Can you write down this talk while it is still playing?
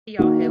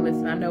Y'all, hey,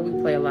 listen, I know we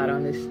play a lot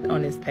on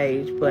this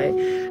page, but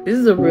this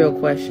is a real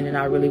question and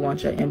I really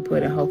want your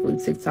input, and hopefully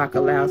TikTok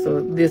allows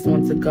so this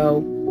one to go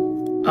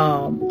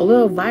a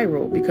little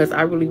viral, because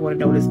I really want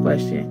to know this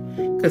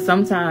question. Because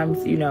sometimes,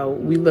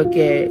 we look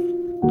at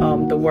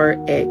the word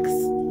ex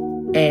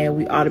and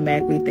we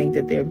automatically think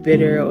that they're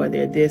bitter or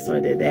they're this or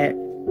they're that.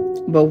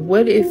 But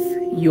what if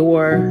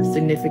your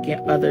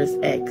significant other's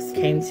ex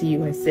came to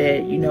you and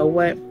said, you know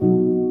what?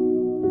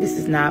 This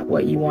is not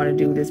what you want to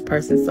do. This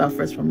person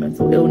suffers from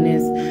mental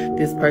illness.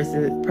 This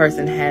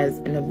person has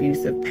an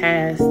abusive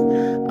past.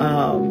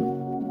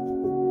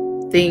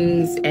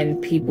 Things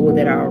and people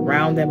that are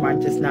around them are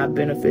just not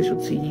beneficial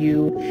to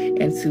you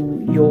and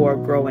to your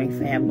growing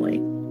family.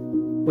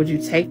 Would you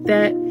take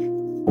that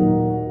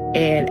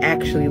and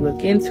actually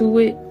look into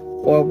it?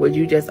 Or would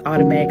you just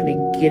automatically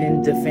get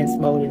in defense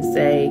mode and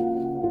say,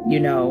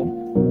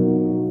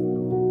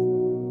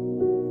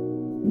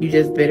 you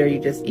just bitter, you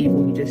just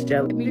evil, you just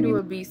jealous? Let me do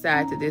a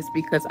B-side to this,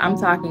 because I'm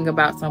talking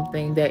about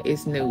something that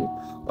is new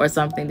or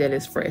something that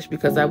is fresh,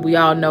 because we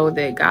all know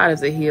that God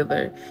is a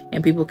healer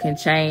and people can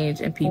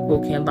change and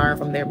people can learn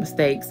from their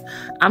mistakes.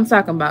 I'm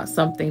talking about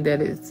something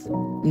that is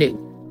new,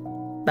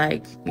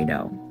 like,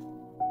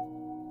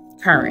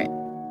 current,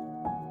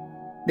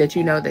 that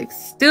that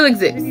still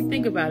exists. If you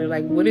think about it,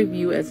 like, what if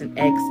you as an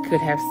ex could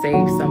have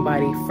saved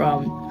somebody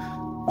from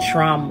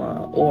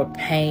trauma or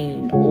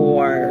pain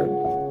or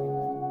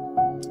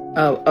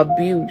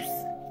abuse,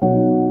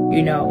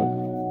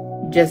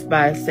 just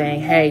by saying,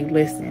 hey,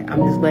 listen,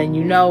 I'm just letting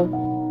you know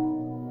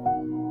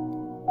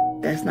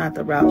that's not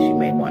the route you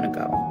may want to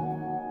go.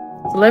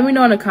 So let me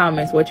know in the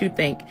comments what you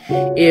think.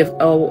 If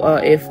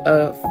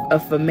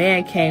a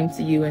man came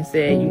to you and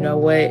said, you know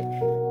what,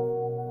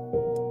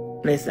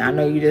 listen, I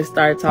know you just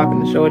started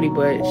talking to Shorty,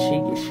 but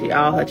she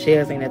all her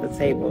chairs ain't at the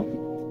table.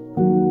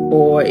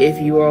 Or if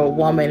you were a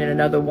woman and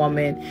another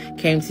woman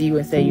came to you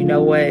and said, you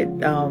know what,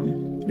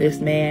 this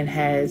man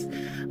has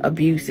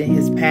abuse in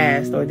his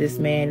past, or this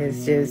man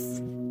is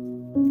just,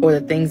 or the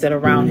things that are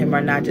around him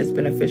are not just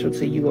beneficial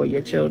to you or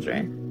your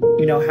children.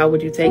 How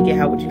would you take it?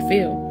 How would you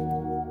feel?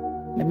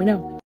 Let me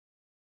know.